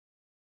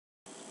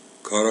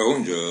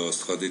Քարահունջը,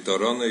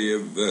 աստղադիտարանը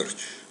և վերջ,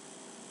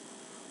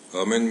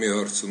 ամեն մի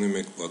հարց ունի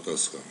մեկ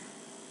պատասխան։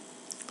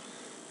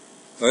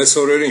 Այս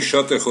օրերին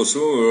շատ է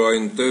խոսում, որ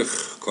այնտեղ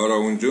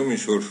Քարահունջում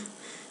ինչ-որ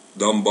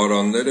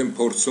դամբարաններ են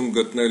փորձում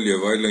գտնել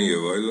և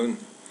այլն,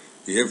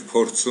 և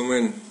փորձում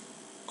են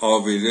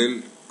ավիրել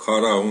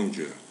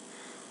Քարահունջը,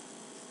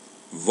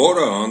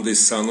 որը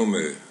հանդիսանում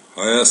է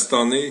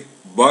Հայաստանի,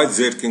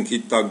 բայց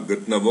երկնքի տակ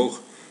գտնվող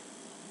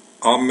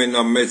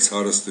ամենամեծ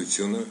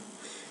հարստությունը,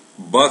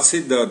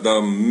 բացի դա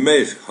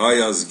մեր Հայ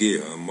Ազգի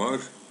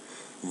համար,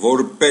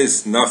 որպես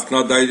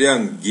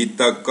նախնադարյան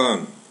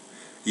գիտական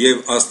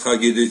և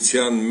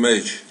աստղագիտության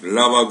մեջ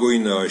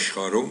լավագույնը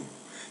աշխարհում,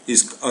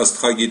 իսկ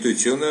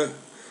աստղագիտությունը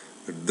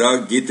դա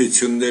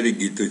գիտությունների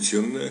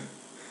գիտությունն է,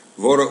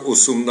 որը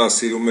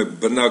ուսումնասիրում է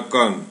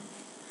բնական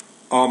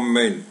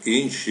ամեն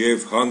ինչ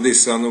և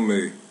հանդիսանում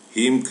է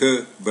հիմքը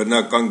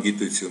բնական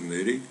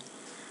գիտությունների,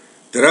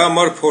 դրա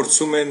համար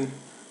փորձում են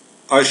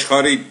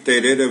աշխարհի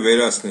տերերը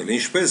վերացնել,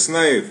 ինչպես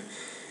նաև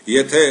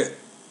եթե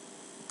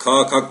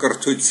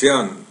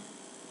քաղաքակրթության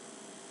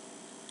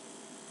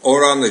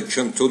օրանը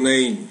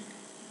չընդունեին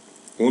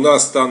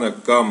Հունաստանը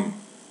կամ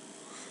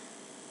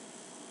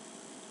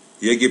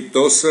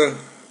Եգիպտոսը,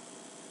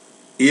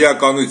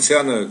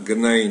 իրականությանը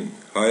գնային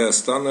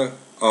Հայաստանը,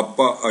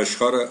 ապա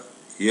աշխարհը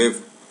և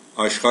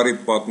աշխարհի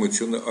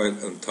պատմությունը այլ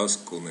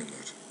ընթացք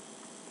կունենար։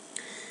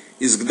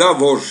 Իսկ դա,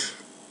 որ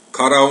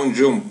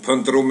Քարահունջում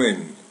փնտրում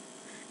են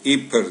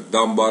իբր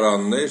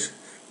դամբարաններ,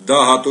 դա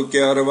հատուկ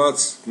է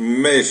արված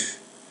մեր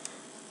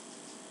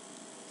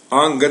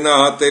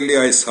անգնահատելի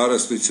այս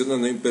հարստությունը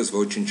նույնպես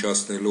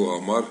ոչնչացնելու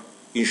համար,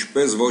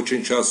 ինչպես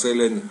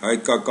ոչնչացել են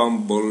հայկական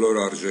բոլոր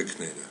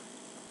արժեքները։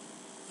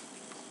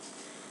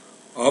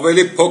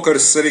 Ավելի փոքր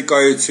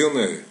սրիկայություն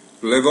է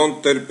Լևոն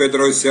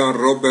Տեր-Պետրոսյան,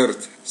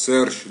 Ռոբերտ,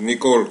 Սերժ,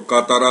 Նիկոլ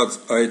կատարած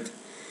այդ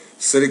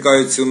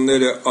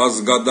սրիկայությունները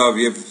ազգադավ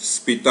և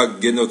սպիտակ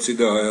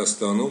գենոցիդը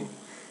Հայաստանում,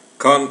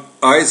 քան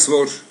այս,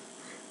 որ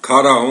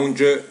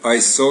Քարահունջը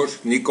այսօր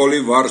Նիկոլի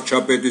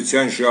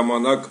վարչապետության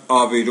ժամանակ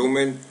ավիրում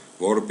են,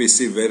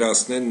 որպեսզի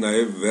վերացնեն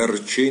նաև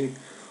վերջին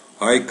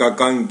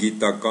հայկական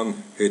գիտական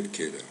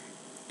հետքերը։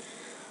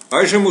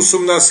 Այժմ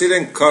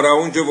ուսումնասիրենք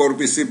Քարահունջը,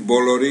 որպեսզի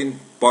բոլորին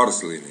պարզ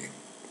լինի։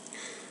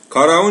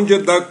 Քարահունջը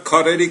դա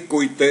քարերի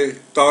կույտ է,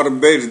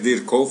 տարբեր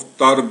դիրքով,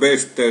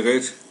 տարբեր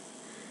տեղեր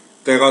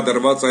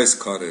տեղադրված այս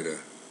քարերը,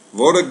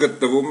 որը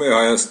գտնվում է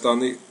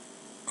Հայաստանի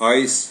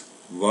այս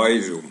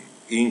վայրում,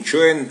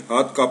 ինչու են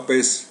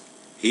հատկապես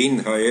հին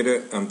հայերը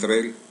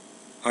ընտրել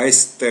այս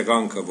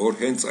տեղանքը, որ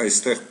հենց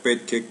այստեղ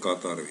պետք է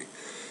կատարվի։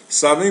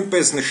 Սա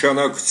նույնպես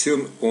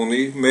նշանակություն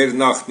ունի մեր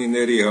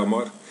նախնիների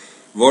համար,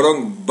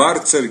 որոնք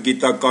բարձր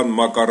գիտական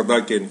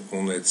մակարդակ են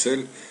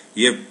ունեցել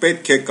և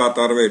պետք է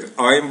կատարվեր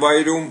այն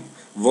վայրում,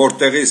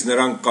 որտեղից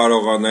նրանք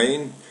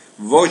կարողանային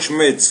ոչ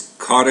մեծ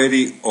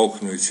քարերի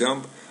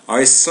օգնությամբ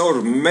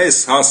այսօր մեզ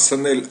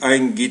հասցնել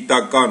այն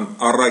գիտական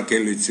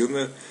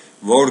առաքելությունը,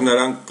 որ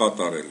նրանք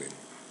կատարել են։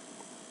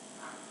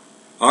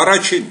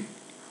 Առաջին,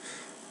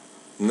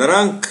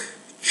 նրանք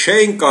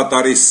չէին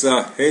կատարի սա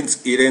հենց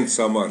իրենց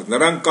համար,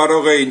 նրանք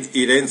կարող էին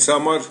իրենց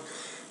համար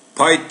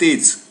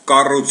փայտից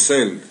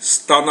կառուցել,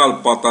 ստանալ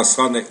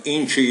պատասխանը,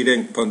 ինչը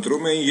իրենք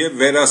փնտրում էին և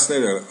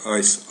վերացնել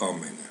այս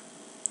ամենը։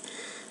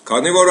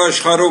 Քանի որ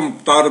աշխարհում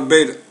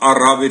տարբեր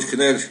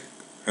առհավիրքներ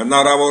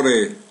հնարավոր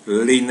է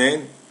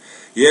լինեն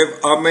և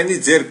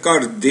ամենից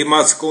երկար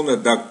դիմացկունը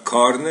դա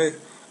քարն է,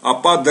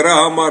 ապա դրա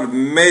համար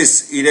մեզ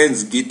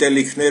իրենց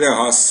գիտելիքները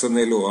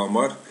հասցնելու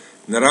համար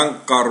նրանք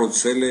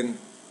կառուցել են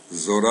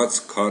զորաց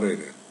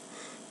քարերը։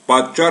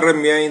 Պատճառը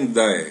միայն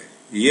դա է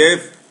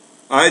և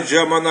այդ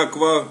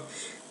ժամանակվա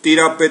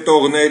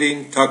տիրապետողներին,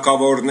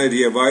 թագավորներ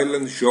և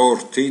այլն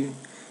ժողովրդին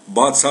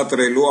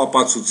բացատրելու,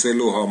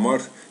 ապացուցելու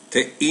համար,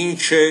 թե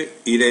ինչ է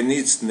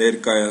իրենից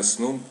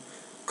ներկայացնում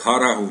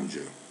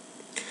Քարահունջը։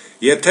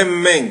 Եթե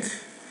մենք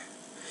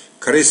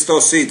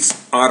Քրիստոսից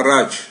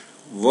առաջ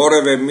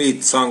որևէ մի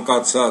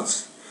ցանկացած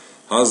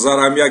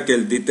հազարամյակ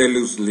էլ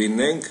դիտելուց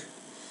լինենք,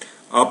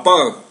 ապա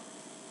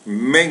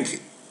մենք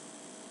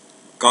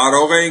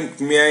կարող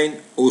ենք միայն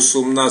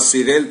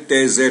ուսումնասիրել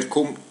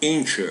տիեզերքում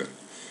ինչը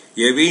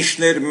և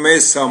ինչն էր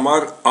մեզ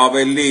համար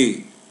ավելի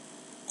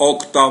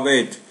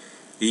օգտավետ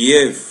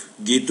և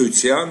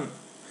գիտության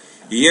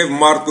և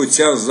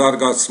մարդկության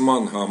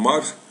զարգացման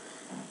համար,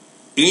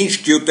 ինչ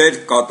գյուտեր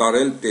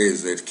կատարել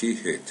տիեզերքի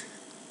հետ։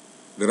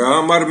 Դրա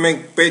համար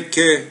մենք պետք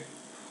է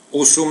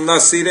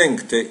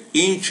ուսումնասիրենք, թե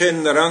ինչ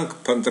են նրանք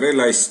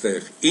փնտրել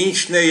այստեղ,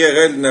 ինչն է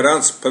եղել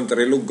նրանց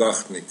փնտրելու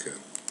գաղտնիքը։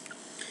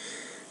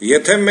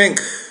 Եթե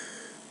մենք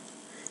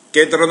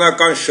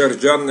կենտրոնական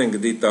շրջանն ենք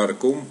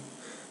դիտարկում,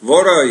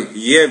 որը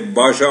և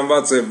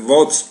բաժանված է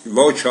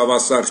ոչ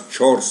հավասար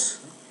 4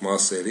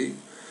 մասերի,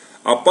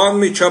 ապա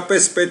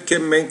անմիջապես պետք է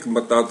մենք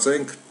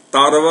մտածենք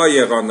տարվա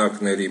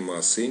եղանակների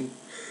մասին,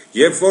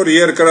 երբ որ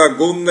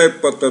երկրագունդն է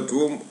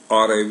պտտվում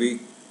արևի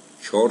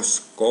 4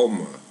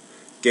 կողմը,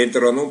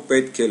 կենտրոնում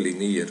պետք է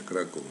լինի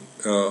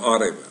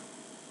արևը։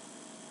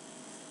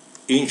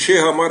 Ինչի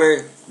համար է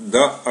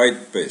դա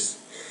այդպես։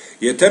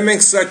 Եթե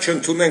մենք սա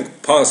չընդունենք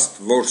փաստ,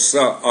 որ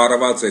սա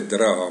արված է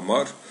դրա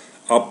համար,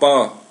 ապա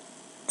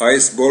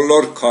այս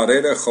բոլոր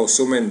քարերը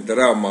խոսում են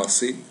դրա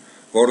մասին,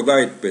 որ դա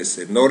այդպես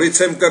է։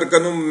 Նորից եմ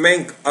կրկնում,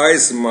 մենք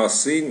այս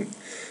մասին,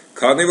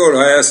 քանի որ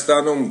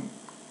Հայաստանում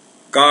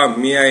կա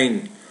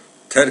միայն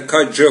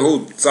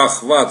թրքաջհուդ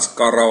ծախված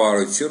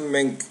կառավարություն,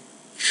 մենք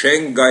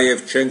չենք գա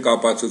եւ չենք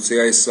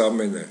ապացուցի այս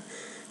ամենը։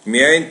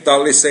 Միայն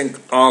տալիս ենք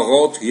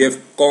աղոտ եւ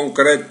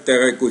կոնկրետ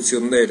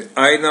տեղեկություններ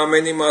այն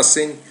ամենի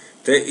մասին,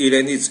 թե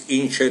իրենից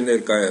ինչ է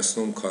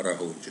ներկայացնում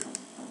Քարահունջը։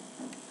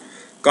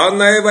 Կան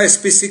նաեւ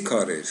այսպիսի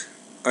քարեր։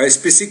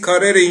 Այսպիսի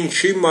քարերը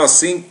ինչի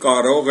մասին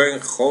կարող են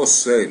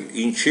խոսել,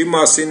 ինչի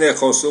մասին է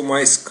խոսում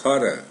այս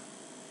քարը։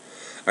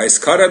 Այս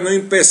քարը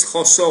նույնպես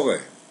խոսող է,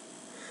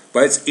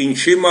 բայց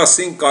ինչի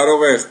մասին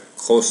կարող է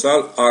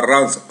խոսալ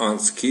առանց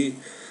անցքի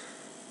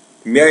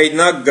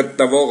միայնակ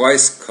գտնվող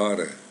այս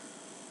քարը։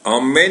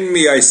 Ամեն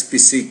մի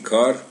այսպիսի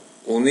քար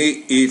ունի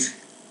իր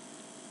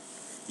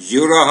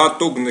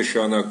յուրահատուկ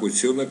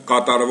նշանակությունը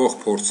կատարվող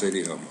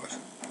փորձերի համար։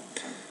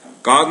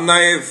 Կան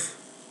նաև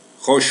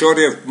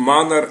խոշոր եւ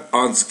մանր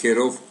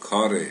անցքերով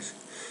քարեր։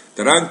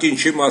 Դրանք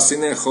ինչի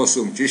մասին են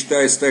խոսում։ Ճիշտ է,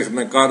 այստեղ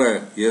նկարը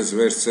ես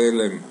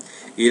վերցրել եմ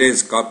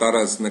իրենց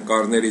կատարած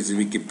նկարներից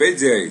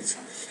Վիկիպեդիայից,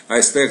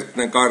 այստեղ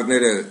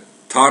նկարները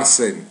թարս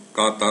են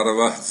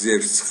կատարված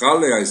եւ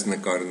սխալ է այս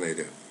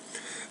նկարները,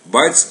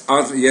 բայց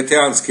եթե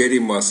անցքերի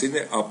մասին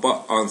է, ապա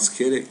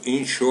անցքերը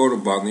ինչ որ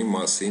բանի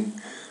մասին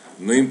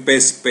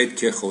նույնպես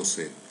պետք է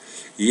խոսեն։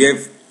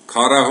 Եվ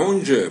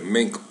Քարահունջը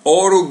մենք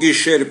օր ու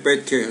գիշեր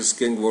պետք է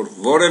հսկենք, որ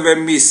որևէ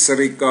մի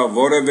սրիկա,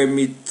 որևէ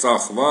մի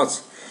ծախված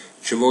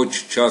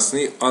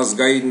չոչնչացնի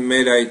ազգային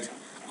մեր այդ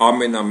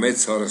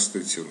ամենամեծ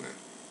հարստությունը։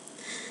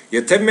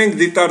 Եթե մենք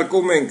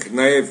դիտարկում ենք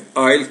նաև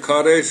այլ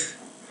քարեր,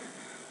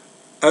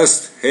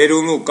 ըստ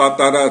հերունու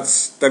կատարած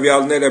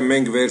տվյալները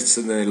մենք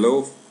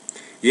վերցնելով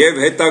եւ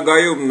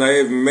հետագայում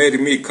նաև մեր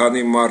մի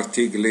քանի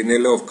մարդիկ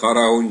լինելով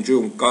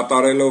Քարահունջում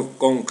կատարելով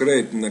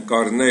կոնկրետ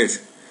նկարներ,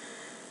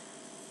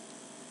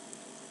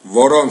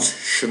 որոնց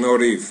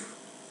շնորհիվ,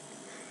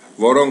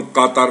 որոնք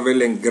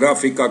կատարվել են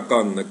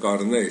գրաֆիկական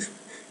նկարներ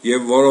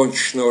եւ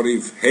որոնց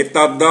շնորհիվ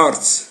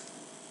հետադարձ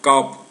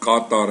կապ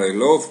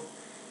կատարելով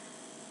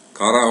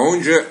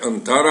Քարահունջը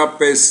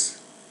ընդհանրապես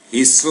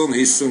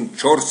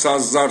 50-54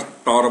 000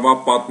 տարվա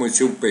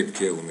պատմություն պետք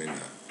է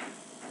ունենա։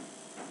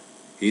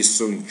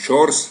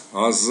 54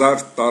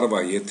 000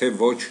 տարվա, եթե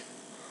ոչ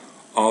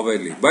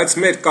ավելի, բայց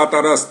մեր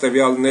կատարած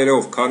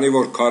տվյալներով, քանի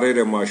որ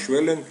քարերը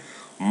մաշվել են,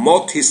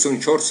 մոտ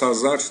 54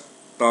 000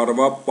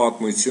 տարվա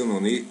պատմություն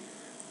ունի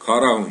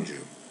Քարահունջը։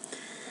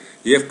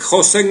 Եվ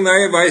խոսենք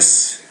նաև այս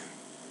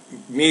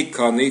մի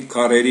քանի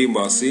քարերի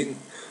մասին,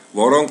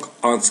 որոնք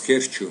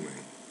անցքեր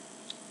չունեն։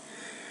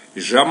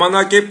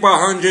 Ժամանակի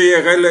պահանջը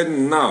եղել է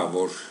նա,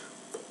 որ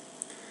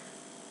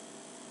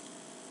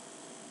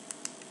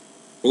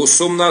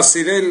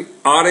ուսումնասիրել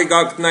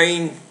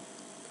արեգակնային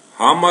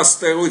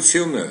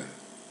համաստեղությունը,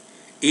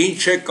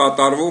 ինչ է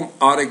կատարվում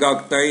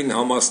արեգակնային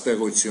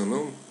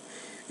համաստեղությունում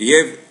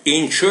եւ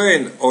ինչու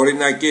են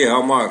օրինակի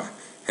համար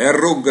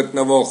հեռու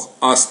գտնվող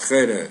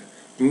աստղերը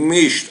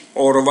միշտ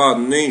օրվա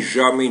նույն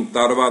ժամին,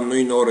 տարվա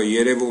նույն օրը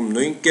երևում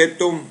նույն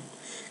կետում,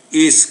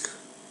 իսկ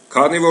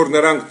քանի որ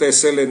նրանք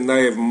տեսել են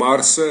նաև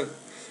Մարսը,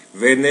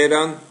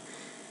 Վեներան,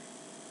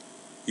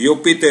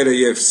 Յուպիտերը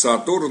եւ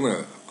Սատուրնը,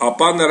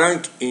 ապա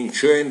նրանք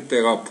ինչու են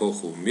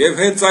տեղափոխում։ Եվ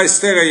հենց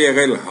այստեղ է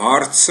եղել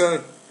հարցը,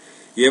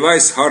 եւ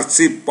այս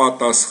հարցի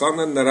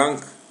պատասխանը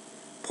նրանք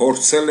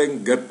փորձել են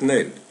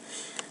գտնել։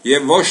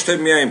 Եվ ոչ թե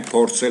միայն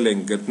փորձել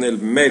են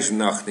գտնել մեր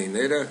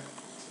նախնիները,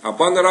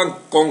 ապա նրանք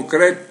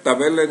կոնկրետ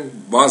տվել են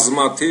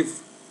բազմաթիվ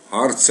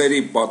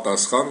հարցերի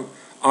պատասխան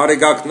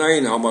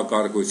արեգակնային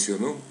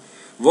համակարգությունում,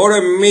 որը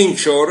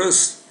մինչ օրս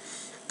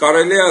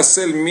կարելի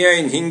ասել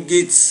միայն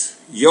 5-ից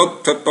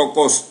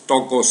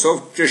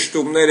 7%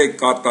 ճշտումներ է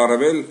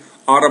կատարվել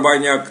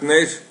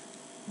արբանյակներ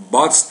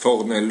բաց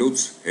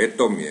թողնելուց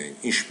հետո միայն։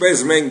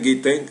 Ինչպես մենք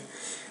գիտենք,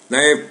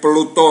 նաև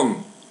Պլուտոն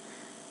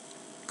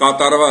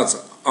կատարված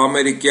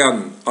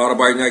ամերիկյան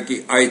արբանյակի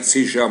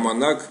այցի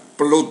ժամանակ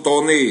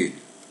Պլուտոնի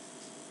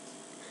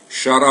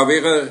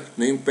շարավիղը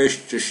նույնպես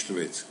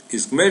ճշտվեց։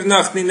 Իսկ մեր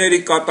նախնիների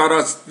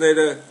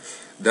կատարածները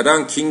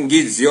դրանք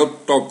 5-ից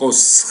 7%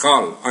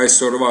 սխալ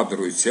այսօրվա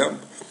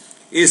դրությամբ,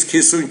 իսկ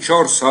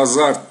 54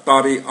 000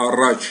 տարի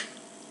առաջ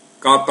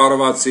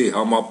կատարվածի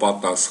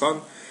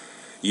համապատասխան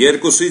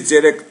 2-ից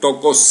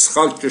 3%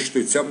 սխալ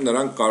ճշտությամբ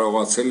նրանք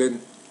կարողացել են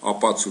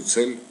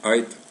ապացուցել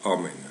այդ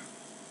ամենը։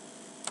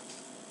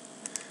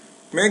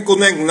 Մենք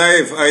ունենք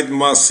նաև այդ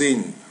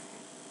մասին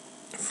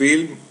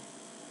ֆիլմ,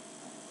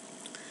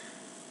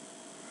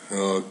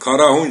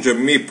 Քարահունջը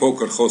մի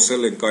փոքր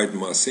խոսել ենք այդ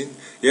մասին,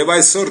 եւ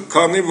այսօր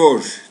քանի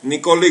որ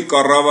Նիկոլի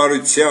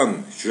կառավարության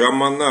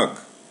ժամանակ,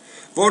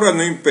 որը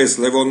նույնպես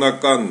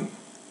լևոնական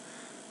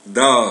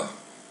դա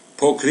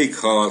փոքրիկ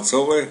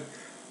խաղացող է,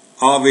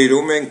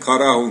 ավիրում են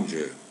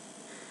Քարահունջը,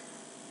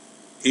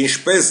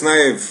 ինչպես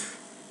նաեւ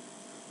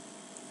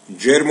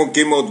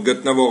ջերմուկի մոտ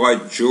գտնվող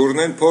այդ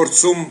ջուրն են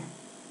փորձում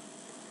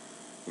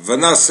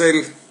վնասել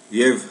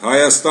և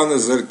Հայաստանը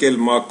զրկել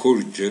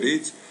մաքուր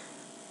ջրից,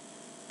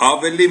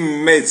 ավելի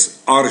մեծ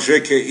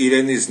արժեք է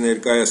իրենից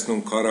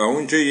ներկայացնում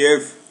Քարահունջը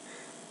և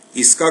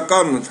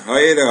իսկական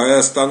հայերը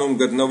Հայաստանում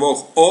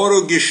գտնվող օր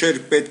ու գիշեր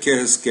պետք է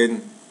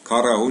հսկեն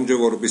Քարահունջը,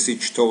 որպեսզի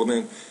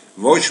չթողնեն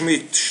ոչ մի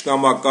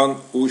թշնամական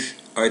ուժ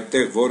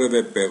այդտեղ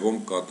որևէ պեղում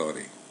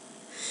կատարի։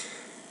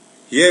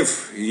 Եվ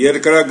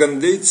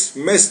երկրագնդից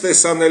մեզ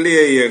տեսանելի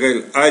է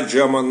եղել այդ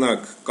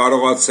ժամանակ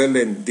կարողացել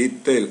են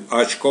դիտել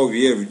աչքով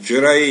և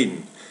ջրային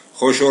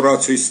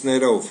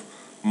խոշորացույցներով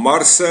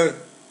Մարսը,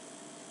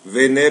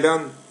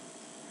 Վեներան,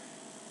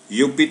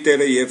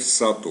 Յուպիտերը և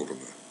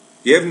Սատուրնը,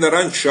 և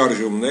նրանց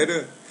շարժումները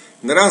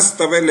նրանց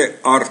տվել է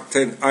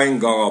արդեն այն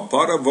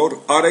գաղափարը, որ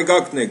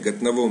արեգակն է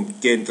գտնվում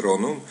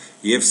կենտրոնում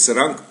և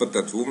սրանք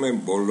պտտվում են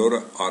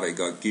բոլորը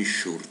արեգակի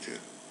շուրջը։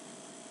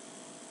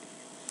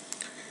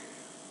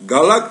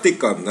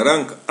 Գալակտիկան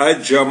նրանք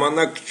այդ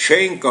ժամանակ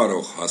չէին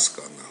կարող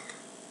հասկանալ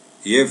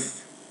և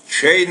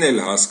չէին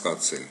էլ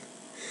հասկացել։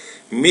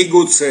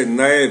 Միգուցե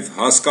նաև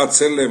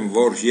հասկացել եմ,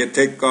 որ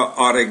եթե կա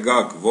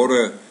արեգակ,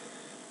 որը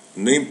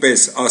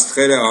նույնպես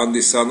աստղերը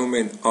հանդիսանում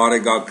են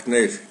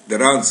արեգակներ,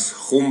 դրանց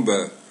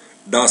խումբը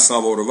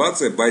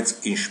դասավորված է, բայց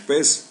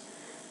ինչպես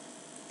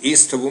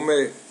ինձ թվում է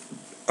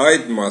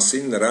այդ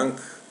մասին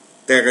նրանք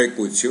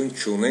տեղեկություն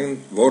չունեն,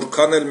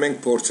 որքան էլ մենք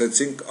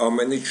փորձեցինք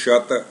ամենից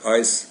շատը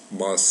այս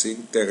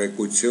մասին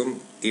տեղեկություն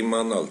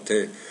իմանալ, թե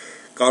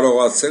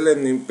կարողացել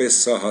են նույնպես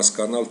սա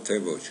հասկանալ, թե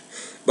ոչ,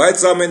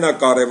 բայց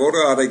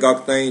ամենակարևորը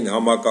արեգակնային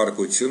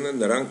համակարգությունը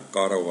նրանք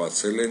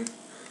կարողացել են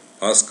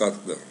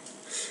հասկանալ։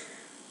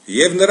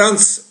 Եվ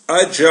նրանց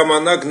այդ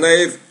ժամանակ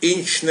նաև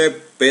ինչն է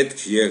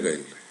պետք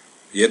եղել։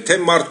 Եթե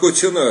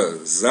մարդկությունը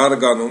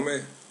զարգանում է,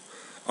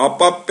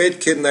 ապա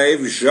պետք է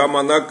նաև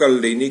ժամանակը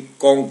լինի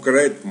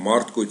կոնկրետ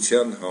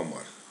մարդկության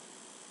համար։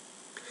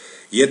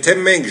 Եթե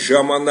մենք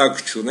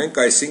ժամանակ չունենք,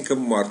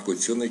 այսինքն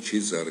մարդկությունը չի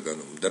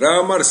զարգանում։ Դրա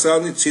համար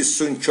սրանից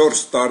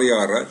 54 տարի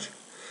առաջ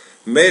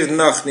մեր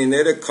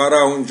նախնիները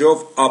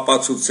Քարահունջով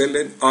ապացուցել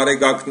են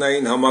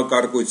արեգակնային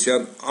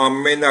համակարգության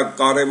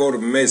ամենակարևոր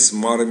մեծ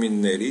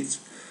մարմիններից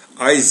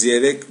այս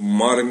 3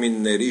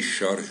 մարմինների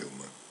շարժումը։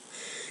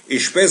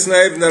 Ինչպես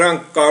նաև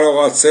նրանք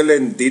կարողացել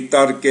են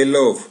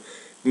դիտարկելով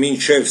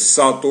մինչև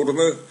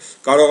Սատուրնը,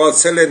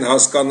 կարողացել են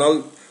հասկանալ,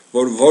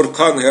 որ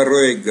որքան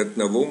հեռու է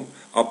գտնվում,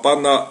 ապա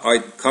նա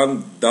այդքան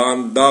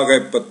դանդաղ է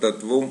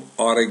պտտվում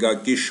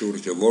արեգակի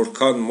շուրջը,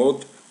 որքան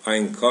մոտ,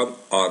 այնքան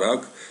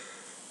արագ,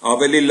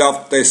 ավելի լավ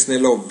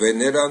տեսնելով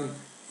Վեներան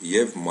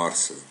և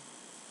Մարսը։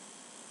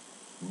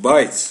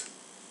 Բայց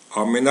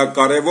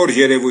ամենակարևոր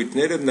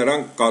երևույթները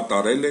նրանք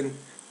կատարել են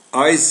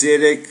այս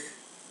 3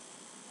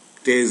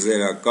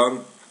 տիեզերական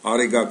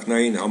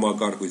արեգակնային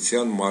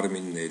համակարգության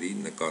մարմինների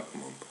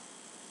նկատմամբ։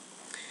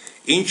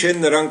 Ինչ են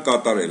նրանք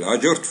կատարել,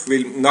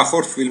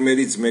 նախորդ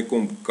ֆիլմերից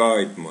մեկում կա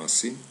այդ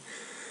մասին,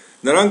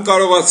 նրանք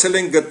կարողացել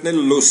են գտնել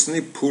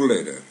լուսնի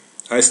փուլերը։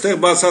 Այստեղ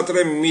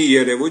բացատրեմ մի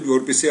երևույթ,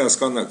 որպեսզի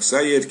հասկանաք,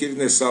 սա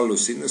երկիրն է, սա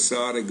լուսինը,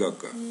 սա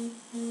արեգակը։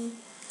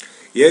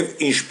 Եվ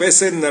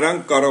ինչպես են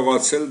նրանք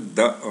կարողացել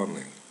դա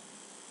անել։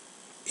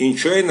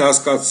 Ինչու են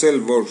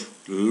հասկացել, որ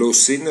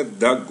լուսինը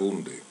դա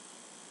գունդ է։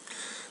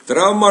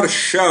 Դրա համար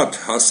շատ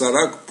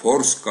հասարակ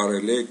փորձ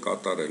կարելի է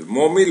կատարել։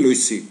 Մոմի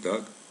լույսի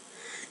տակ,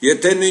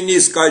 եթե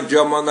նույնիսկ այդ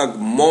ժամանակ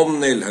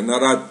մոմն էլ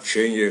հնարած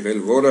չեն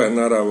եղել, որը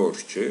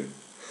հնարավոր չէ,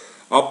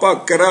 ապա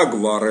կրակ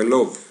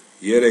վառելով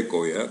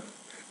երեկոյան,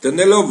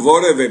 դնելով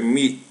որևէ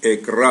մի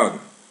էկրան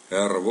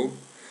հեռվում,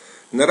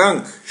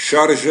 նրանք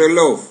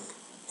շարժելով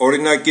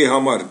օրինակի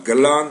համար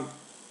գլան,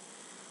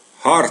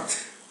 հարթ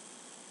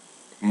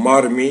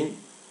մարմին,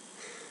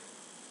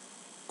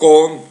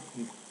 կոն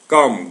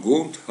կամ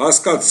գունդ,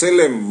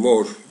 հասկացել եմ,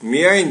 որ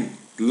միայն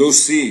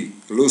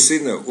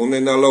լուսինը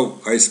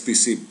ունենալով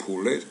այսպիսի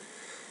փուլեր,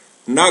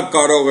 նա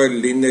կարող է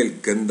լինել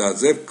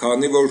գնդաձև,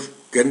 քանի որ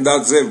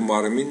գնդաձև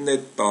մարմինն է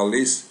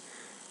տալիս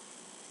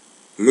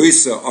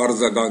լույսը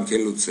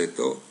արձագանքելուց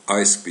հետո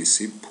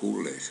այսպիսի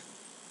փուլեր։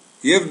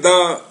 Եվ դա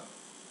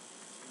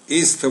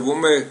ինձ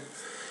թվում է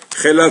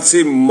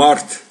խելացի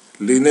մարդ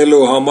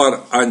լինելու համար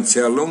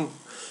անցյալում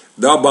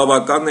դա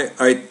բավական է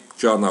այդ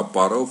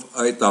ճանապարհով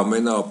այդ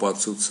ամենը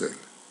ապացուցել։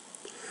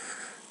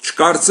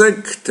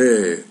 Չկարծենք, թե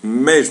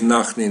մեր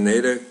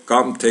նախնիները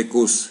կամ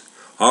թեկուզ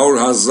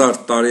 100,000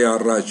 տարի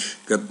առաջ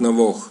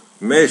գտնվող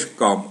մեր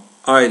կամ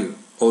այլ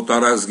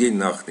օտարազգի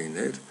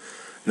նախնիներ,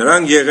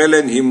 նրանք եղել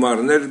են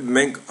հիմարներ,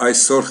 մենք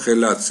այսօր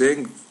խելացի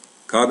ենք,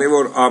 քանի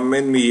որ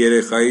ամեն մի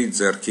երեխայի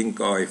ձեռքին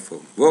կա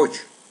iPhone։ Ոչ։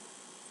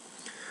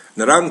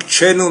 Նրանք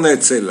չեն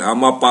ունեցել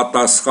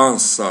համապատասխան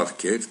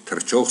սարքեր,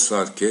 թռչող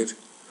սարքեր,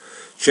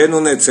 չեն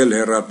ունեցել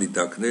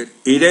հեռադիտակներ,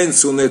 իրենց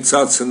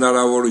ունեցած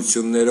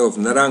հնարավորություններով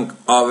նրանք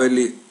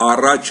ավելի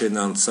առաջ են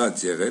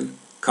անցած եղել,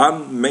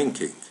 քան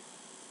մենք ենք։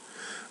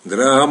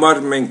 Դրա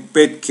համար մենք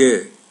պետք է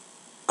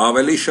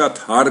ավելի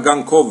շատ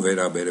հարգանքով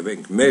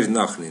վերաբերվենք մեր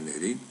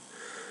նախնիներին,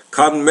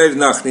 քան մեր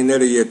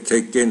նախնիները եթե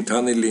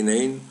կենդանի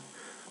լինեին,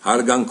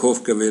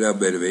 հարգանքով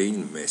կվերաբերվեին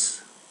մեզ։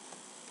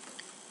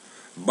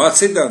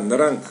 Բացի դա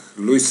նրանք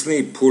լույսնի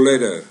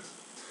փուլերը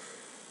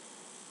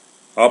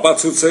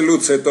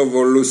Ապացուցելուց հետո,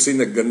 որ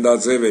լուսինը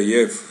գնդաձև է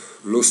և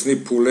լուսնի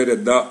փուլերը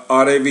դա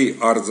արևի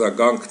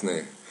արձագանքն է,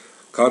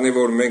 քանի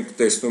որ մենք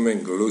տեսնում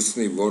ենք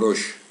լուսնի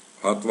որոշ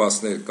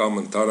հատվածներ կամ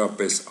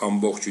ընդհանրապես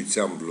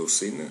ամբողջությամբ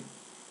լուսինը,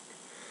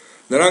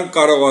 նրանք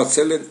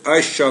կարողացել են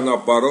այս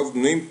ճանապարհով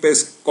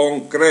նույնպես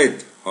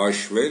կոնկրետ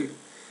հաշվել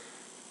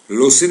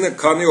լուսինը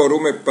քանի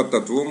օրում է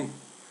պտտվում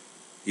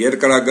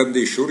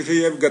երկրագնդի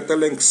շուրջը և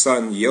գտել են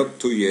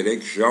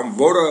 27.3 ժամ,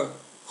 որը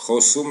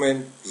խոսում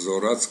են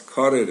զորած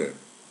քարերը։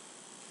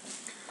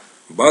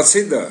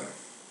 Բացի դա,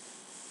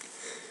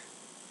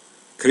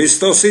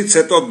 Քրիստոսից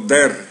հետո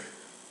դեռ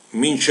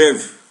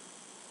մինչև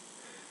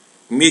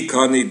մի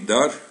քանի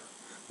դար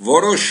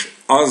որոշ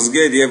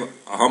ազգեր և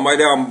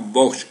համարյա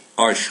ամբողջ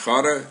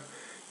աշխարհը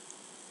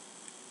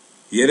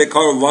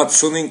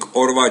 365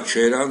 օրվա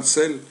չէր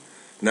անցել,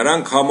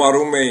 նրանք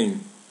համարում էին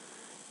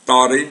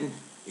տարին,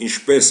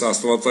 ինչպես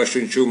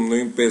Աստվածաշնչում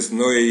նույնպես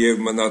Նոյը և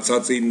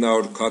մնացած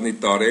 900 քանի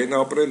տարի են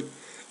ապրել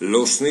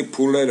լուսնի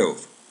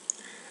փուլերով։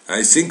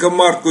 Այսինքն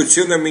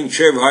մարդկությունը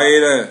մինչև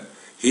հայերը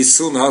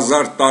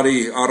 50,000 տարի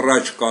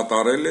առաջ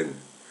կատարել են,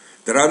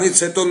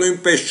 դրանից հետո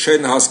նույնպես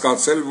չեն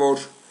հասկացել,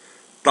 որ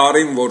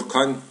տարին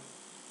որքան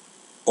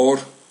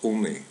օր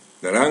ունի։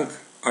 Նրանք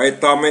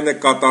այդ ամենը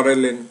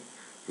կատարել են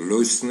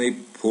լուսնի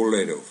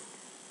փուլերով։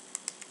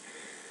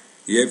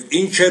 Եվ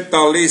ինչ է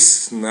տալիս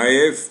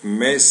նաև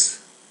մեզ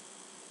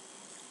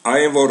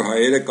այն, որ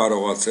հայերը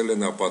կարողացել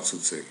են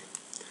ապացուցել։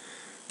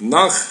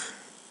 Նախ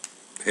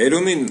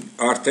Հերունին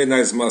արդեն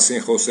այս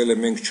մասին խոսել է,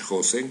 մենք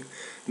չխոսենք,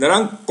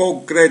 նրանք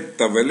կոնկրետ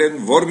տվել են,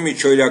 որ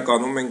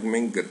միջօրյականում ենք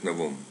մենք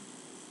գտնվում։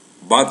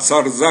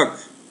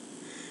 Բացարձակ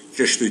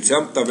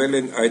ճշտությամբ տվել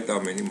են այդ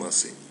ամենի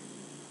մասին։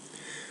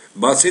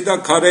 Բացի դա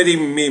քարերի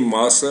մի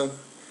մասը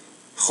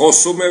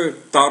խոսում է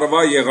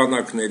տարվա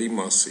եղանակների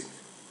մասին։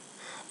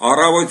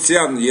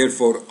 Առավոտյան, երբ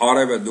որ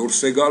արևը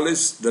դուրս է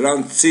գալիս,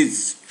 դրանցից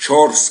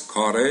 4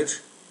 քարեր,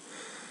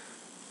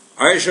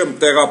 այժմ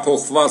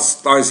տեղափոխված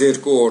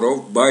 12 օրով,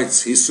 բայց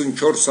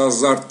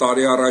 54,000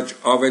 տարի առաջ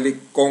ավելի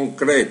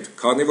կոնկրետ,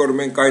 քանի որ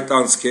մենք այդ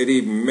անցքերի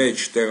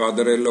մեջ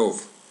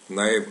տեղադրելով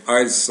նաև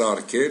այլ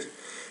սարքեր,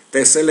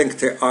 տեսել ենք,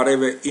 թե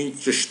արևը ինչ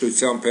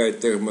ճշտությամբ է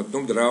այդտեղ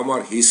մտնում, դրա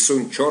համար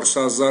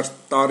 54,000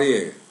 տարի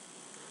է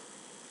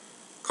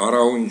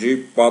Քարահունջի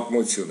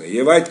պատմությունը։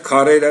 Եվ այդ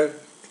քարերը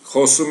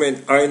խոսում են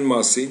այն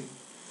մասին,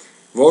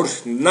 որ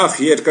նախ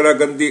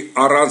երկրագնդի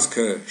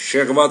առանցքը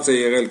շեղված է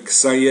եղել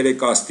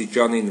 23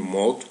 աստիճանին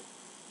մոտ,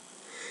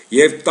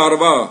 և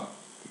տարվա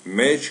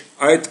մեջ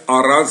այդ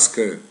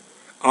առանցքը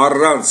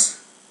առանց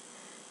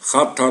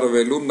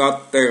խաթարվելու նա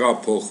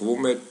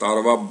տեղափոխվում է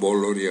տարվա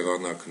բոլոր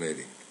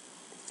եղանակներին։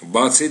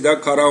 Բացի դա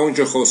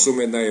Քարահունջը խոսում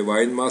է նաև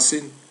այն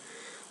մասին,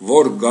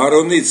 որ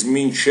գարունից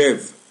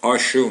մինչև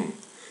աշուն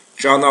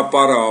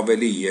ճանապարհը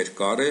ավելի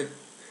երկար է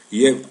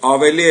և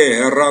ավելի է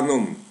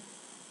հեռանում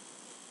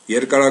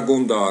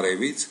երկրագունդը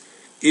արևից,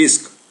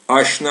 իսկ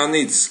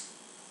աշնանից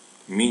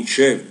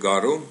մինչև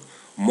գարուն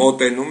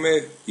մոտենում է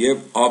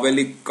և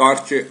ավելի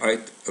կարճ է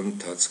այդ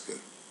ընթացքը։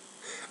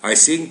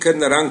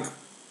 Այսինքն նրանք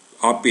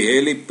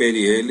ապիհելի,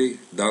 պերիհելի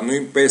դա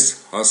նույնպես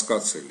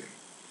հասկացել են։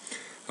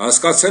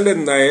 Հասկացել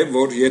են նաև,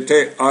 որ եթե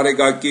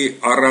արեգակի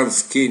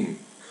առանցքին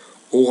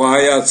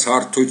ուղղահայաց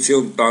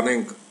հարթություն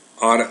տանենք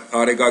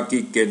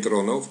արեգակի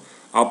կենտրոնով,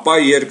 ապա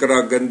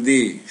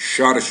երկրագնդի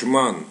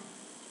շարժման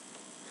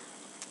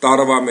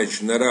տարվա մեջ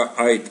նրա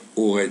այդ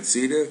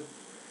ուղեծիրը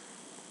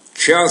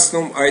չի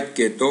անցնում այդ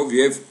կետով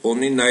և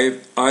ունի նաև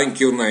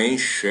անկյունային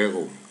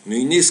շեղում։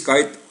 Նույնիսկ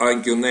այդ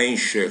անկյունային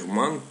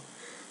շեղման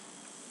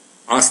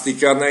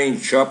աստիճանային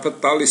չափը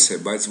տալիս է,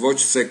 բայց ոչ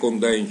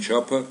սեկունդային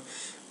չափը,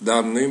 դա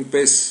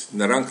նույնպես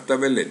նրանք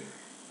տվել են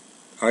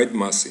այդ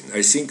մասին։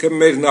 Այսինքն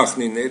մեր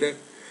նախնիները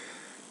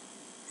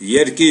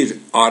երկիր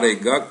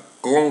արեգակ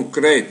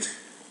կոնկրետ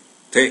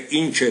թե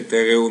ինչ է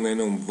տեղի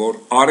ունենում, որ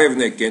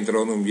արևն է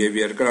կենտրոնում և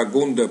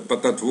երկրագունդը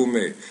պտտվում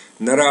է,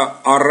 նրա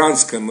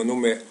առանցքը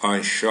մնում է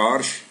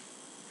անշարժ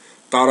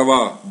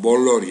տարվա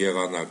բոլոր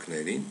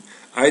եղանակներին,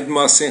 այդ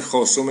մասին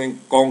խոսում են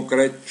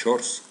կոնկրետ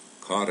 4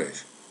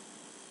 քարեր։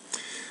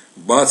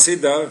 Բացի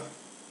դա,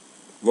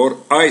 որ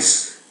այս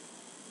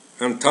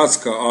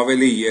ընթացքը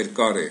ավելի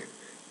երկար է,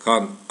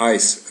 քան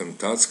այս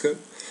ընթացքը,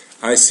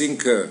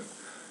 այսինքն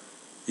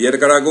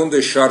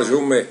երկրագունդը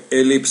շարժվում է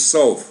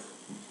էլիպսով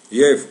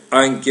և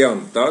անկյան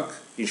տակ,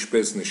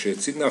 ինչպես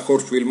նշեցի,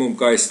 նախորդ ֆիլմում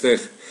կա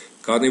այստեղ,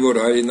 քանի որ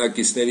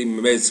հայրենակիցների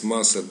մեծ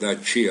մասը դա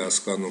չի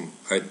հասկանում,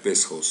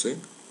 այդպես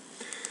խոսենք,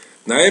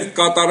 նաև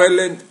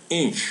կատարել են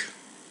ինչ,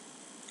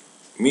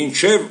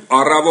 մինչև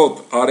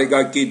առավոտ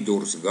արեգակի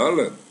դուրս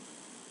գալը,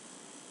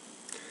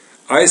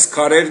 այս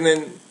քարերն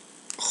են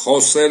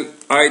խոսել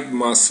այդ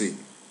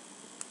մասին,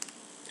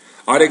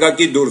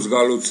 արեգակի դուրս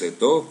գալուց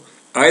հետո,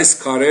 այս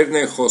քարերն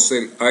են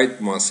խոսել այդ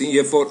մասին,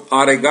 երբ որ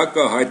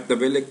արեգակը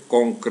հայտնվել է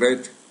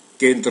կոնկրետ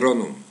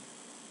կենտրոնում։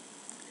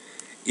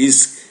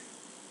 Իսկ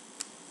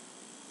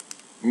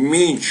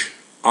մինչ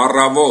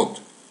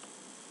առավոտ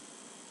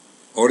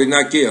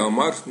օրինակի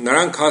համար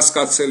նրանք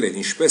հասկացել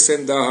են, ինչպես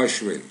են դա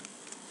հաշվել։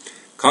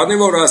 Քանի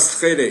որ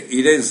աստղերը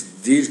իրենց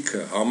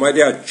դիրքը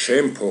համարյա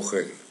չեն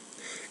փոխել,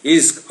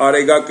 իսկ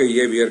արեգակը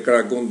եւ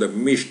երկրագունդը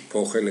միշտ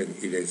փոխել են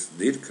իրենց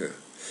դիրքը,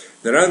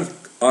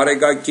 նրանք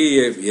արեգակի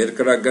եւ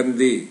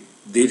երկրագնդի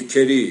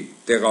դիրքերի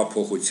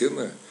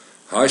տեղափոխությունը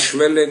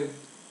հաշվել են,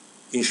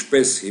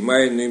 ինչպես հիմա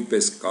է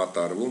նույնպես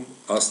կատարվում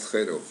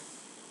աստղերով։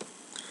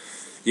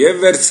 Եվ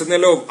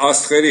վերցնելով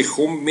աստղերի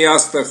խումբ մի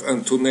աստղ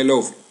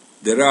ընդունելով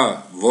դրա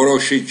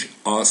որոշիչ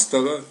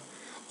աստղը,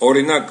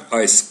 օրինակ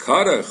այս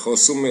քարը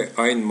խոսում է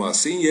այն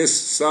մասին, ես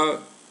սա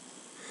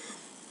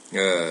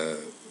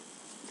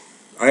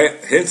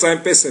հենց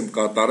այնպես եմ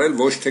կատարել,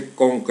 ոչ թե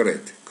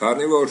կոնկրետ,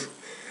 քանի որ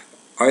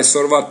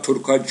այսօրվա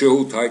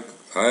թուրքաջհուդ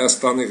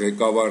Հայաստանի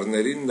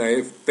ղեկավարներին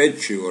նաև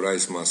պետք չի, որ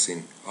այս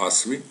մասին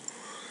ասվի,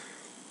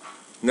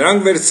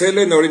 նրանք վերցրել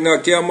են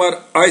օրինակի համար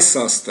այս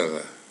աստղը,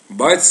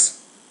 բայց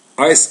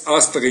այս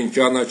աստղին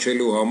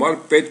ճանաչելու համար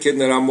պետք է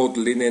նրա մոտ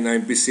լինեն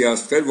այնպիսի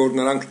աստղեր, որ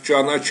նրանք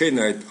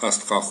ճանաչեն այդ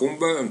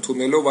աստղախումբը,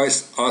 ընդունելով այս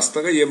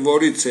աստղը եւ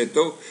որից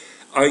հետո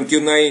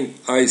անկյունային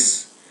այս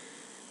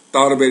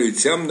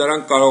տարբերությամբ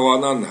նրանք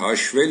կարողանան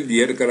հաշվել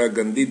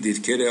երկրագնդի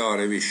դիրքերը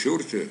արևի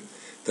շուրջը,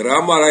 դրա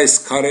համար այս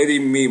քարերի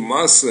մի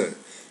մասը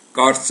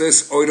կարծես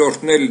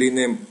օրորդներ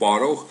լինեն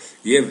պարող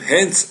եւ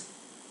հենց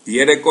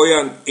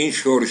երեկոյան ինչ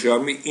որ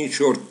ժամի, ինչ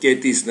որ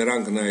կետից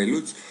նրանք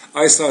նայելուց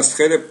այս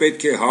աստղերը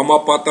պետք է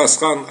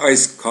համապատասխան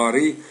այս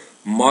քարի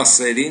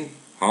մասերին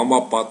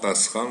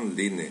համապատասխան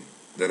լինեն։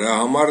 Դրա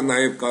համար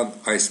նաև կան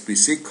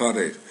այսպիսի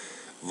քարեր,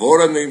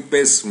 որը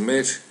նույնպես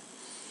մեր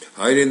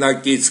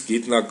հայրենակից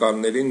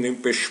գիտնականներին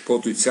նույնպես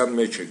շփոթության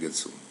մեջ է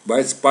գցում,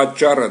 բայց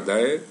պատճառը դա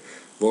է,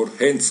 որ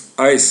հենց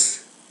այս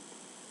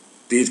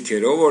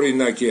դիրքերով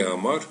օրինակի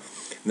համար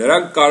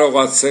նրանք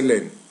կարողացել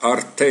են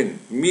արդեն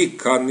մի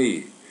քանի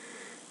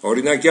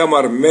օրինակի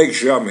համար 1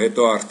 ժամ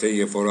հետո արդեն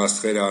երբ որ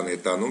աստղերը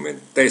անհետանում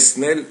են,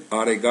 տեսնել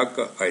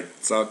արեգակը այդ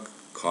ծակ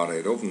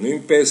քարերով,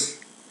 նույնպես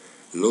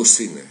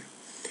լուսին է։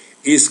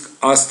 Իսկ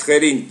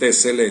աստղերին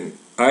տեսել են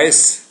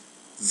այս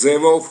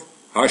ձևով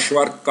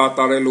հաշվարկ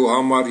կատարելու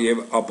համար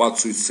եւ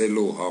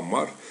ապացույցելու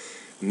համար,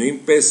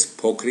 նույնպես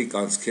փոքրիկ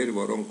անցքեր,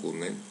 որոնք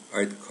ունեն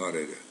այդ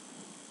քարերը։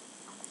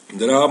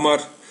 Դրա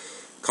համար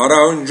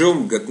Քարահունջում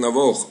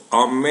գտնվող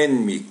ամեն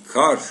մի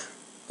քար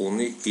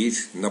ունի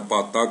իր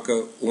նպատակը,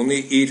 ունի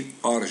իր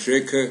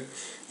արժեքը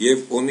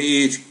եւ ունի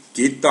իր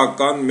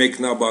գիտական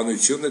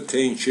մեկնաբանությունը,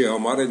 թե ինչի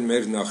համար են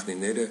մեր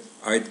նախնիները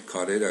այդ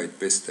քարերը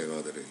այդպես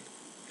տեղադրել։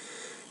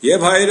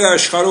 Եվ հայերը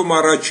աշխարհում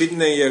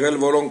առաջինն են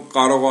եղել, որոնք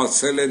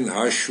կարողացել են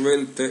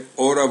հաշվել, թե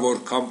օրը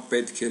որքան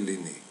պետք է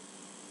լինի։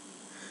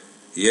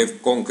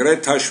 Եվ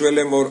կոնկրետ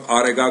հաշվել են, որ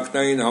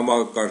արեգակնային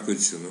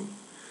համակարգությունում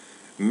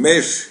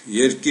մեր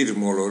երկիր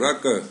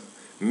մոլորակը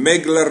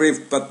մեկ լրիվ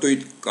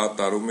պտույտ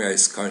կատարում է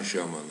այսքան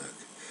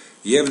ժամանակ։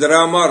 Եվ դրա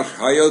համար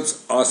հայոց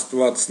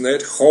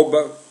աստվածներ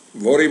խոբը,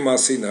 որի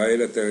մասին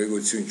հայերը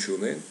տեղեկություն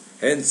չունեն,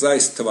 հենց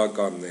այս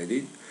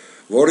թվականներին,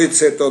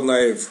 որից հետո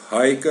նաև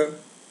հայկը,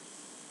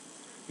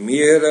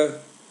 միերը,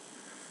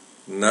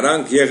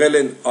 նրանք եղել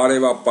են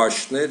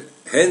արևապաշտներ,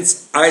 հենց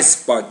այս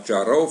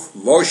պատճառով,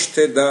 ոչ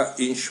թե դա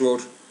ինչ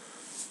որ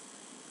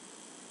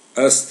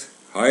ըստ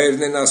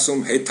հայերն են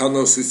ասում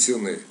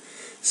հեթանոսություն է,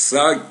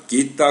 սա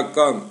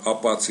գիտական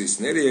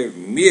ապացույցներ եւ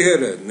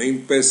միերը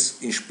նույնպես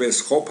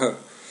ինչպես խոփը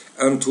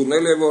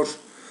ընդունել է, որ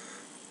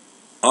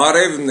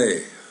արևն է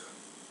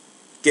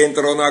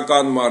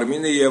կենտրոնական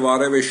մարմինը եւ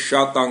արևը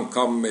շատ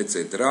անգամ մեծ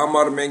է։ Դրա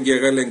համար մենք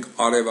եղել ենք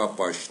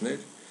արևապաշտներ,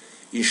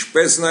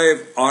 ինչպես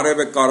նաեւ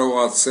արևը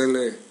կարողացել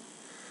է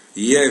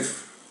եւ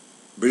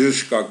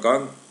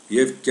բժշկական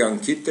եւ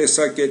կյանքի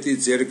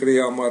տեսակետից երկրի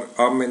համար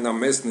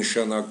ամենամեծ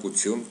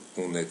նշանակություն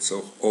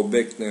ունեցող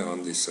օբյեկտն է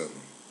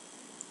հանդիսանում։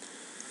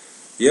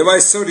 Եվ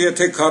այսօր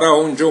եթե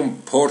Քարահունջում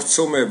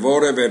փորձում է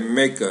որևէ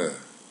մեկը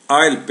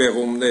այլ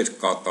պեղումներ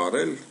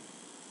կատարել,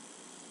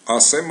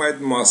 ասեմ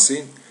այդ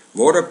մասին,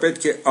 որը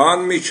պետք է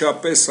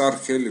անմիջապես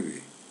արգելվի։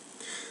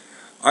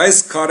 Այս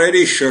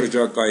քարերի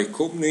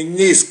շրջակայքում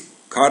նույնիսկ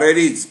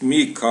քարերից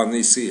մի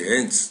քանիսի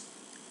հենց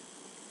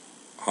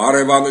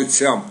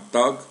հարևանությամբ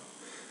տակ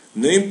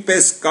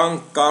նույնպես կան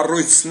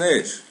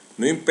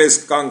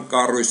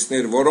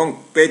կառույցներ, որոնք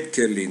պետք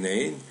է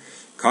լինեին,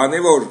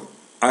 քանի որ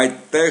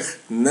այդտեղ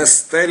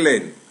նստել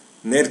են,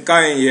 ներկա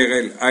են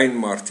եղել այն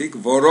մարդիկ,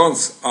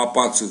 որոնց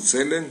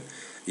ապացուցել են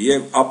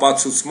եւ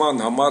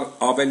ապացուցման համար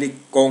ավելի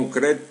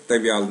կոնկրետ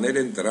տվյալներ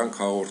են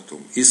դրանք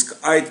հաղորդում։ Իսկ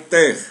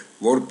այդտեղ,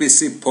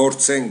 որպիսի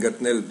փորձեն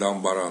գտնել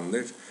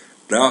դամբարաններ,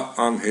 դա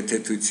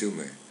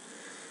անհեթեթություն է։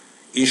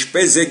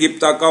 Ինչպես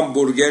եգիպտական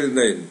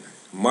բուրգերն են,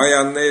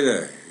 մայաները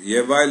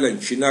եւ այլն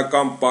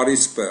չինական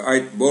Պարիսպը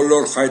այդ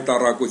բոլոր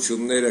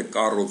խայտառակությունները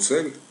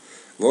կառուցել,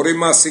 որի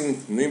մասին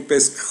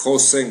նույնպես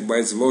խոսենք,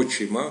 բայց ոչ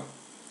հիմա,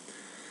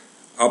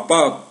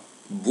 ապա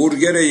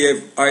բուրգերը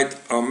եւ այդ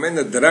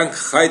ամենը դրանք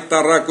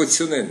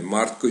խայտառակություն են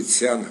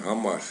մարդկության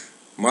համար։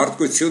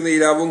 Մարդկությունը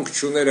իրավունք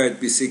չուներ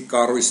այդպիսի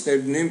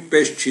կառույցներ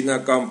նույնպես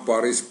չինական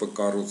Պարիսպը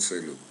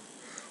կառուցելու։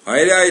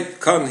 Հայերը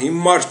այդքան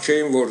հիմար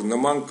չէին, որ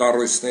նման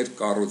կառույցներ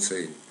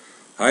կառուցեին։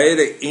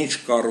 հայերը ինչ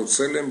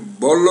կառուցել են,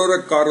 բոլորը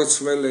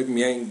կառուցվել է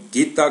միայն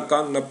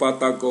գիտական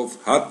նպատակով,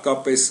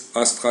 հատկապես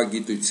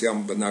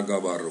աստղագիտության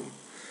բնագավառում,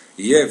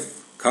 եւ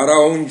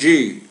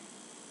Քարահունջի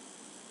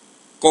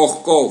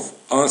կողքով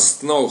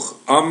անցնող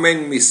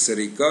ամեն մի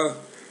սրիկա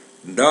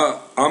դա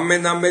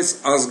ամենամեծ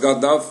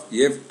ազգադավ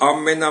եւ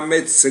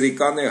ամենամեծ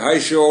սրիկան է հայ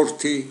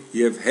ժողովրդի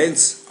եւ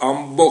հենց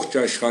ամբողջ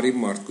աշխարհի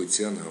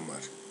մարդկության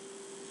համար։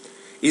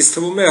 Իսկ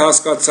թվում է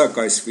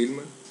հասկացաք այս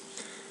ֆիլմը,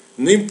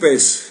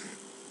 նույնպես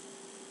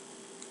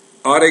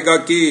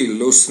Արեգակի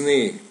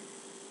լուսնի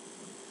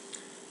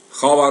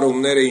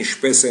խավարումները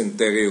ինչպես են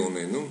տեղի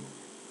ունենում,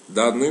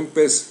 դա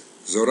նույնպես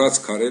զորած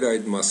քարերը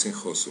այդ մասին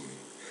խոսում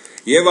են։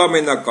 Եվ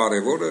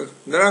ամենակարևորը,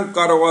 նրանք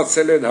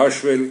կարողացել են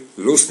հաշվել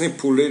լուսնի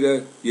փուլերը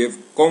եւ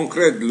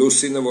կոնկրետ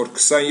լուսինը, որ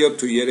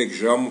 27.3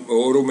 ժամ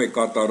օրում է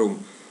կատարում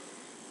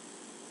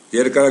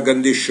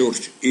երկրագնդի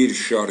շուրջ իր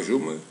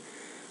շարժումը,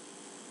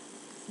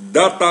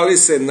 դա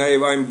տալիս է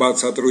նաեւ այն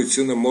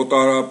բացատրությունը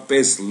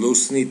մոտավորապես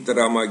լուսնի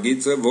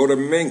տրամագիծը, որը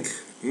մենք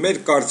մեր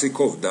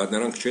կարծիքով դա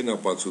նրանք չեն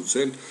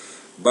ապացուցել,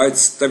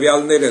 բայց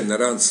տվյալները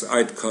նրանց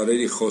այդ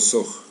քարերի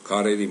խոսող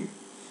քարերի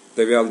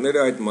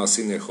տվյալները այդ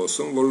մասին է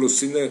խոսում, որ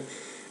լուսինը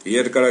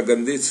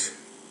երկրագնդից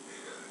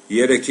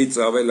 3-ից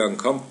ավել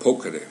անգամ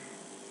փոքր է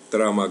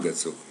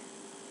տրամագծով։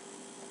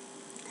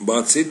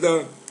 Բացի դա,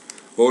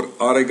 որ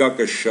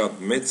Արեգակը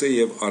շատ մեծ է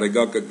եւ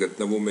Արեգակը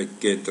գտնվում է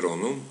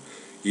կենտրոնում,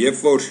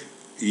 եւ որ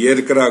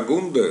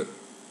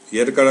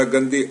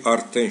երկրագնդի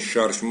արդեն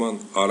շարժման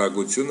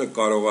արագությունը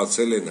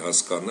կարողացել են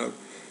հասկանալ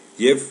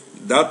եւ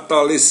դա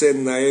տալիս է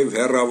նաեւ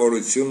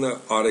հեռավորությունը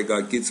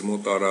Արեգակից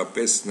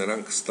մոտարապես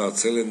նրանք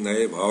ստացել են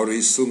նաեւ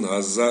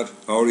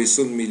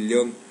 150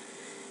 միլիոն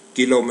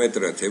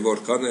կիլոմետրը, թե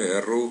որքան է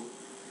հեռու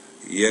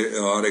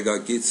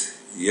Արեգակից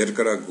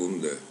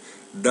երկրագունդը։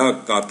 Դա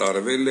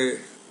կատարվել է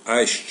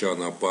այս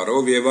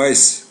ճանապարհով եւ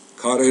այս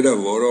քարերը,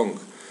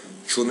 որոնք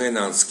չունեն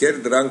անցքեր,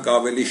 դրանք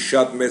ավելի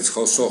շատ մեծ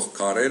խոսող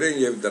քարեր են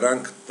եւ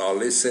դրանք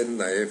տալիս են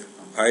նաեւ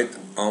այդ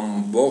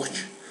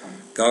ամբողջ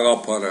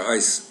գաղափարը,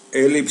 այս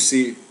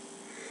էլիպսի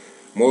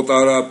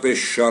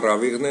մոտարապես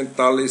շարավիղն են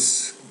տալիս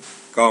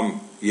կամ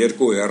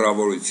երկու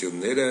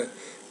հեռավորությունները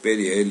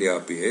պերիհելի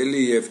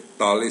ապիհելի եւ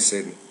տալիս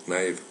են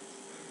նաեւ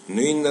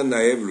նույնը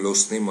նաեւ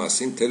լուսնի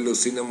մասին, թե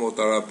լուսինը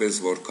մոտարապես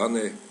որքան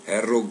է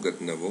հեռու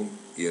գտնվում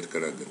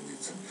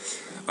երկրագնդից։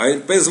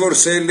 Այնպես որ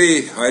սելի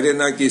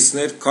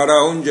հայրենակիցներ,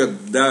 Քարահունջը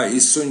դա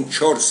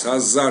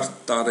 54,000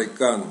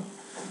 տարեկան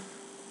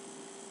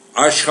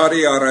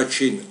աշխարհի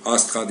առաջին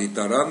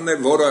աստղադիտարանն է,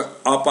 որը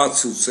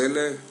ապացուցել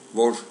է,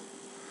 որ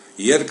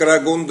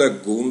երկրագունդը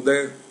գունդ է,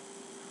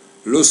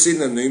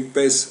 լուսինը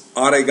նույնպես,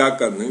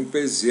 Արեգակը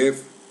նույնպես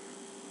եւ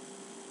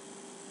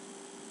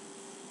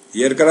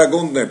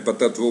երկրագունդն է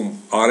պտտվում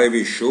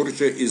արևի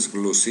շուրջը, իսկ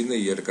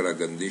լուսինը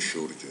երկրագնդի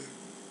շուրջը։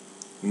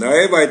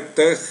 Նաեւ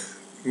այդտեղ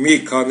մի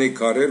քանի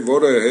քարեր,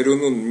 որը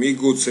հերունուն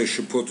միգուցե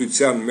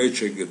շփոթության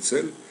մեջ է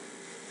գցել,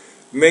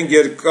 մենք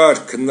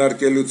երկար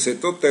քննարկելուց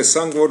հետո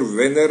տեսանք, որ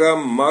Վեներա,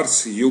 Մարս,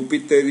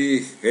 Յուպիտերի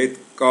հետ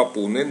կապ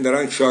ունեն,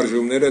 նրանց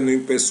շարժումները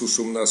նույնպես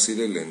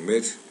ուսումնասիրել են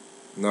մեր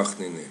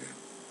նախնիները։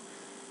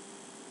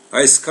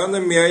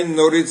 Այսքանը միայն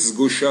նորից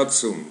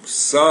զգուշացում,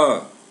 սա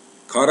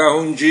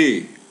Քարահունջի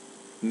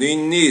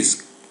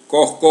նույնիսկ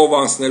կողքով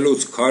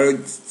անցնելուց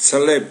քարից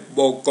ցլեպ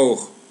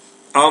պոկող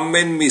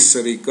ամեն մի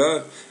սրիկը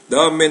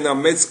դա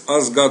ամենամեծ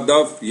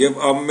ազգադավ եւ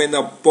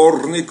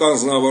ամենապոռնիկ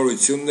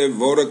անձնավորությունն է,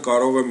 որը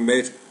կարող է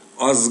մեր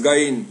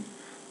ազգային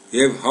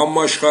եւ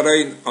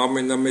համաշխարհային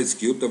ամենամեծ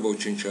գյուտը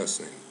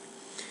ոչնչացնել։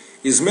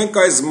 Իսկ մենք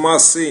այս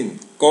մասին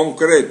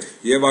կոնկրետ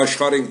եւ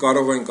աշխարհին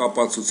կարող ենք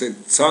ապացուցել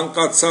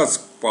ցանկացած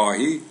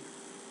պահի,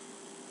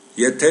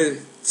 եթե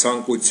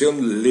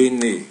ցանկություն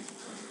լինի։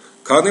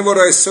 Քանի որ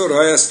այսօր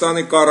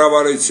Հայաստանի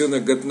կառավարությունը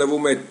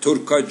գտնվում է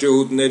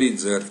թուրքաջհուդների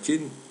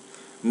ձեռքին,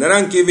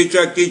 նրանք ի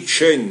վիճակի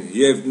չեն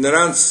եւ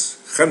նրանց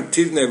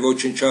խնդիրն է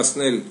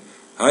ոչնչացնել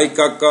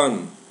հայկական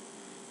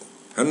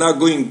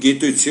հնագույն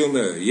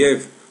գիտությունը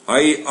եւ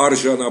հայի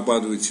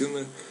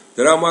արժանապատվությունը,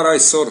 դրա համար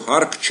այսօր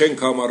հարկ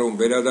չենք համարում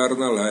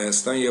վերադառնալ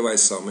Հայաստան եւ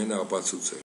այս ամենը ապացուցել։